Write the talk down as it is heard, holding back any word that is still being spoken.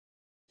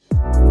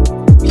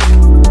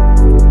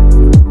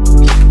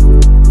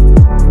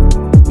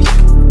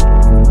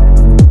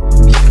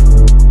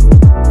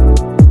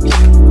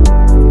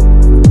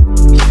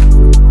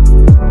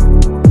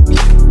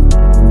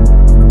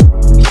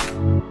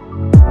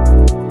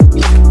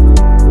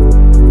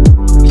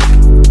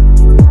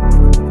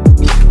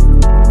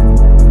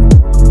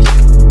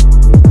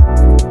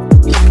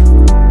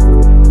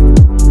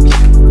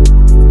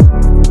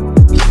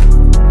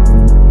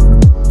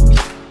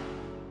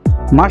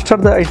Master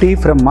the IT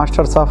from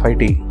Masters of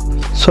IT.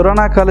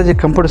 Surana College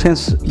Computer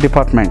Science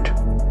Department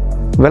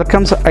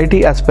welcomes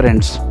IT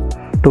aspirants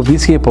to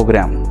BCA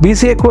program.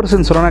 BCA course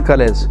in Surana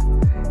College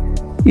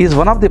is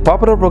one of the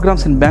popular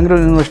programs in Bangalore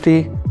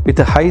University with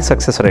a high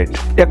success rate.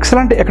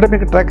 Excellent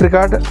academic track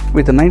record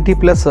with 90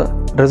 plus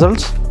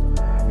results,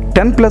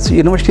 10 plus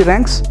university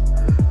ranks,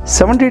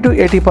 70 to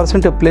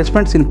 80% of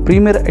placements in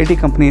premier IT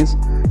companies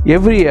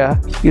every year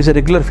is a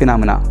regular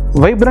phenomena.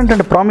 Vibrant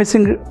and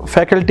promising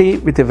faculty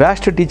with a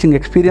vast teaching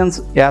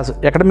experience as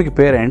academic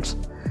parents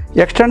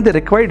extend the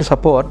required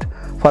support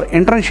for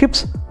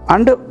internships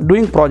and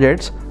doing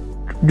projects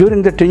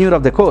during the tenure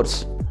of the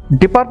course.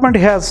 Department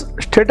has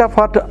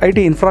state-of-the-art IT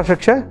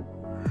infrastructure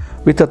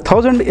with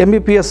 1000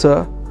 Mbps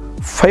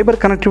fiber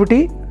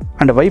connectivity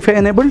and Wi-Fi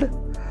enabled,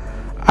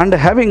 and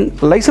having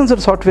licensed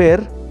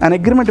software and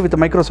agreement with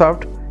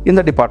Microsoft in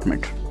the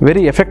department.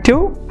 Very effective,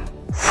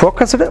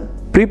 focused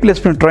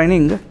pre-placement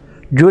training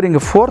during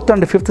 4th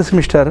and 5th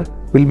semester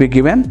will be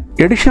given.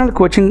 Additional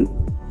coaching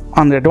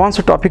on the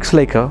advanced topics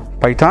like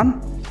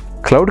Python,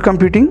 cloud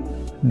computing,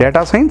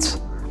 data science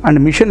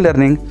and machine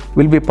learning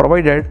will be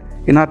provided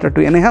in order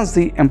to enhance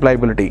the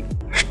employability.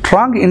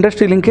 Strong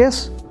industry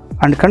linkage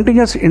and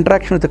continuous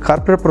interaction with the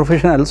corporate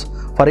professionals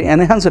for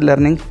enhanced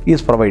learning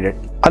is provided.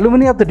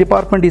 Alumni of the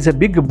department is a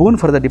big boon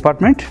for the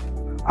department,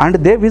 and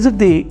they visit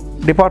the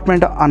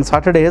department on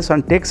Saturdays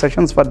and take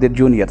sessions for their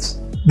juniors.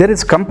 There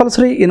is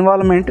compulsory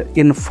involvement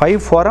in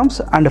 5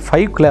 forums and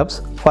 5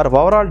 clubs for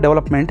overall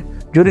development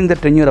during the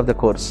tenure of the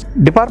course.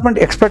 Department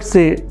expects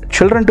the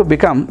children to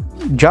become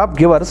job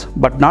givers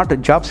but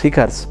not job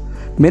seekers.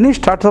 Many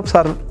startups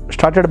are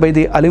started by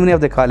the alumni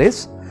of the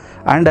college,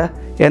 and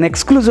an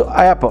exclusive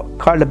app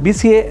called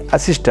BCA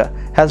Assist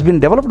has been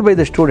developed by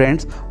the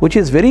students, which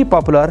is very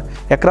popular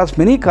across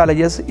many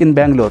colleges in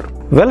Bangalore.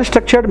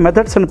 Well-structured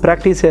methods and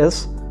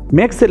practices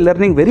makes the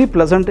learning very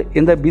pleasant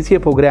in the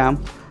BCA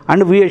program,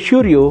 and we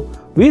assure you,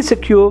 we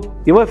secure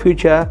your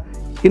future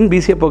in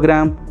BCA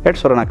program at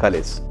Surana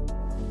College.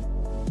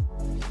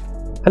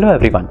 Hello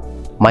everyone,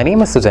 my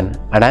name is Sujan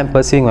and I am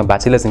pursuing my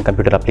Bachelor's in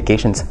Computer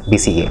Applications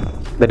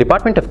BCA. The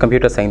Department of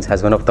Computer Science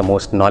has one of the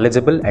most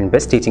knowledgeable and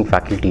best teaching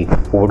faculty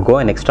who would go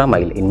an extra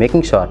mile in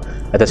making sure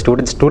that the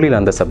students truly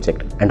learn the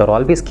subject and are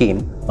always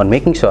keen on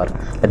making sure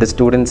that the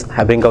students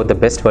bring out the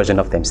best version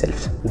of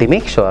themselves. They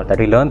make sure that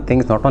we learn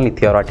things not only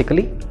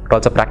theoretically but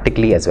also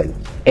practically as well.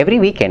 Every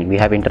weekend we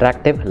have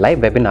interactive live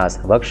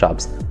webinars,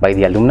 workshops by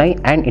the alumni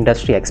and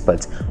industry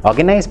experts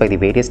organized by the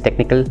various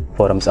technical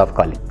forums of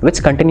college,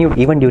 which continued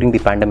even during the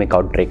pandemic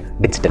outbreak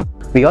digital.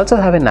 We also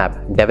have an app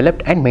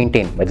developed and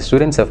maintained by the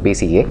students of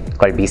BCA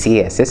called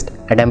BCA Assist,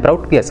 and I am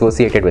proud to be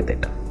associated with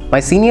it. My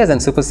seniors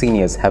and super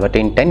seniors have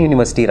attained 10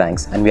 university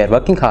ranks, and we are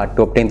working hard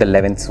to obtain the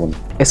 11th soon.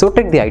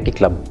 Esoteric the IT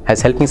Club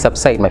has helped me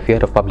subside my fear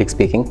of public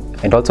speaking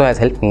and also has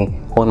helped me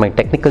hone my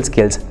technical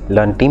skills,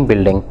 learn team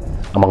building,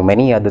 among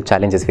many other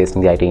challenges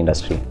facing the IT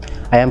industry.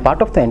 I am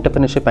part of the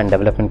Entrepreneurship and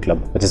Development Club,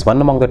 which is one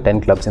among the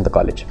 10 clubs in the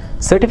college.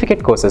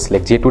 Certificate courses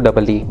like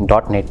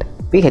J2EE, .NET,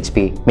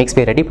 PHP makes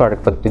me a ready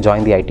product to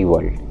join the IT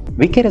world.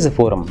 WeCare is a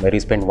forum where you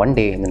spend one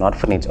day in an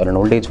orphanage or an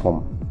old age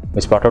home,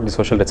 which brought out the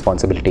social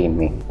responsibility in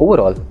me.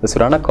 Overall, the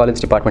Surana College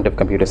Department of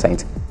Computer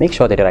Science makes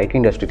sure that you're IT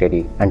industry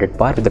ready and at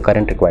par with the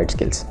current required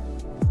skills.